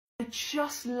I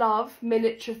just love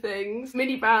miniature things.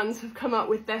 Mini brands have come up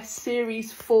with their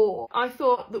series 4. I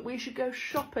thought that we should go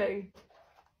shopping.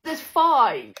 There's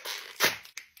 5.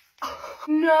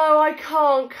 No, I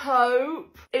can't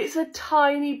cope. It's a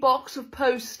tiny box of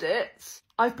Post-its.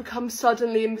 I've become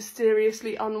suddenly and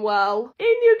mysteriously unwell. In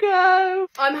you go.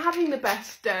 I'm having the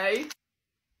best day.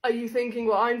 Are you thinking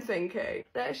what I'm thinking?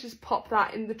 Let's just pop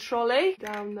that in the trolley.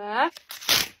 Down there.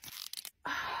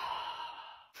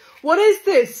 What is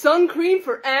this? Sun cream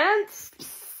for ants?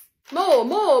 More.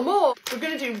 We're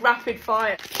gonna do rapid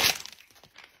fire.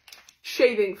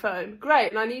 Shaving foam. Great.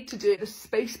 And I need to do the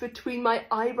space between my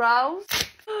eyebrows.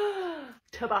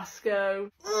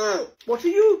 Tabasco. What are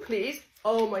you, please?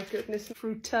 Oh my goodness.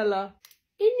 Frutella.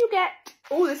 In you get.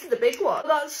 Oh, this is the big one.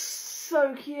 That's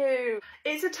so cute.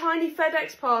 It's a tiny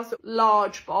FedEx parcel.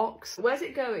 Large box. Where's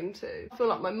it going to? I feel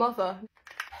like my mother.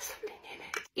 There's something in it.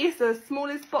 It's the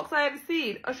smallest box I ever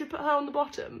seen. I should put her on the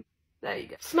bottom. There you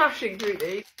go. Smashing through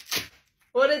these.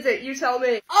 What is it? You tell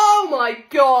me. Oh my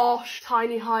gosh.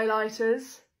 Tiny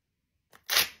highlighters.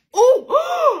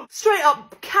 Oh, straight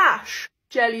up cash.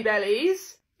 Jelly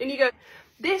bellies. And you go,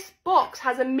 this box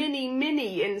has a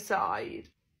mini inside.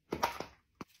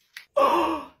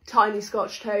 Oh, tiny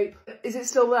scotch tape. Is it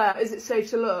still there? Is it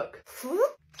safe to look?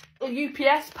 A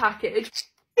UPS package.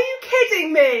 Are you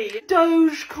kidding me?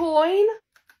 Dogecoin.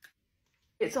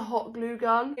 It's a hot glue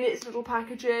gun in its little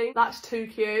packaging. That's too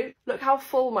cute. Look how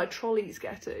full my trolley's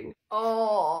getting.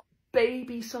 Oh,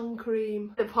 baby sun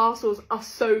cream. The parcels are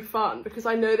so fun because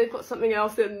I know they've got something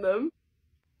else in them.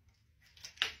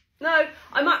 No,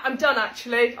 I'm done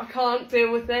actually. I can't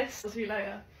deal with this. I'll see you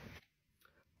later.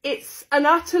 It's an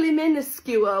utterly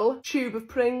minuscule tube of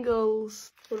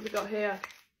Pringles. What have we got here?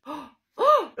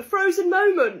 Oh, a frozen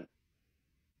moment.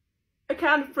 A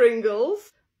can of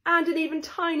Pringles. And an even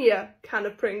tinier can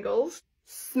of Pringles.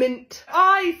 Mint.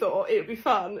 I thought it would be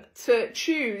fun to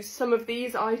choose some of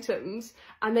these items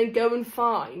and then go and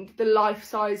find the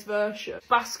life-size version.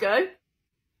 Tabasco,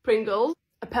 Pringles,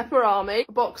 a pepperami,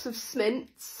 a box of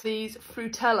Smints, these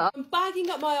Frutella. I'm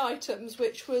bagging up my items,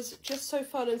 which was just so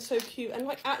fun and so cute and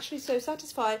like actually so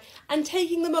satisfying, and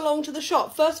taking them along to the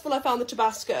shop. First of all, I found the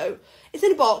Tabasco. It's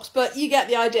in a box, but you get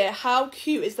the idea. How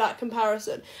cute is that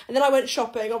comparison? And then I went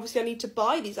shopping. Obviously, I need to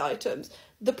buy these items.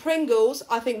 The Pringles,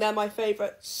 I think they're my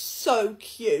favourite. So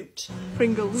cute.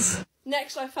 Pringles.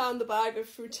 Next, I found the bag of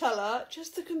Frutella.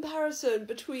 Just the comparison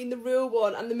between the real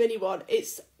one and the mini one.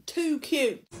 It's too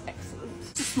cute. Excellent.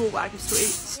 A small bag of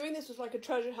sweets. Doing this was like a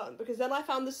treasure hunt because then I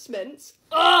found the Smints.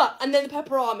 And then the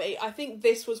pepperami. I think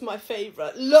this was my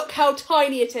favourite. Look how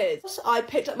tiny it is. I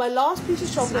picked up my last piece of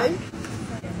shopping.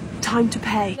 Time to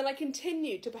pay. And then I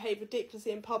continued to behave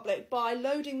ridiculously in public by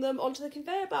loading them onto the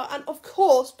conveyor belt and, of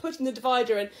course, putting the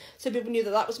divider in so people knew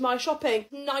that that was my shopping.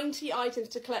 90 items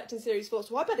to collect in Series 4,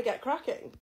 so I better get cracking.